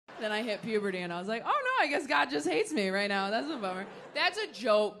Then I hit puberty and I was like, oh no, I guess God just hates me right now. That's a bummer. That's a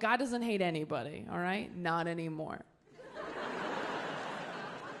joke. God doesn't hate anybody, all right? Not anymore.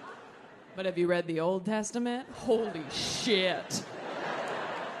 But have you read the Old Testament? Holy shit.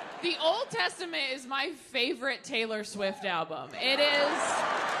 The Old Testament is my favorite Taylor Swift album. It is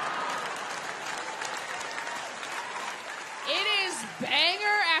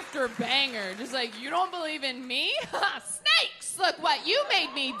banger after banger. Just like, you don't believe in me? Snakes! Look what you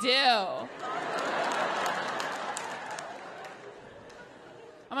made me do.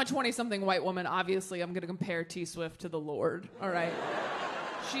 I'm a 20-something white woman. Obviously, I'm going to compare T Swift to the Lord, all right?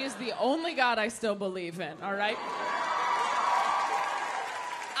 She is the only God I still believe in, all right?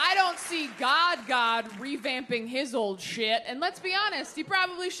 I don't see God revamping his old shit, and let's be honest, he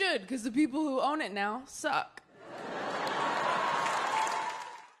probably should, because the people who own it now suck.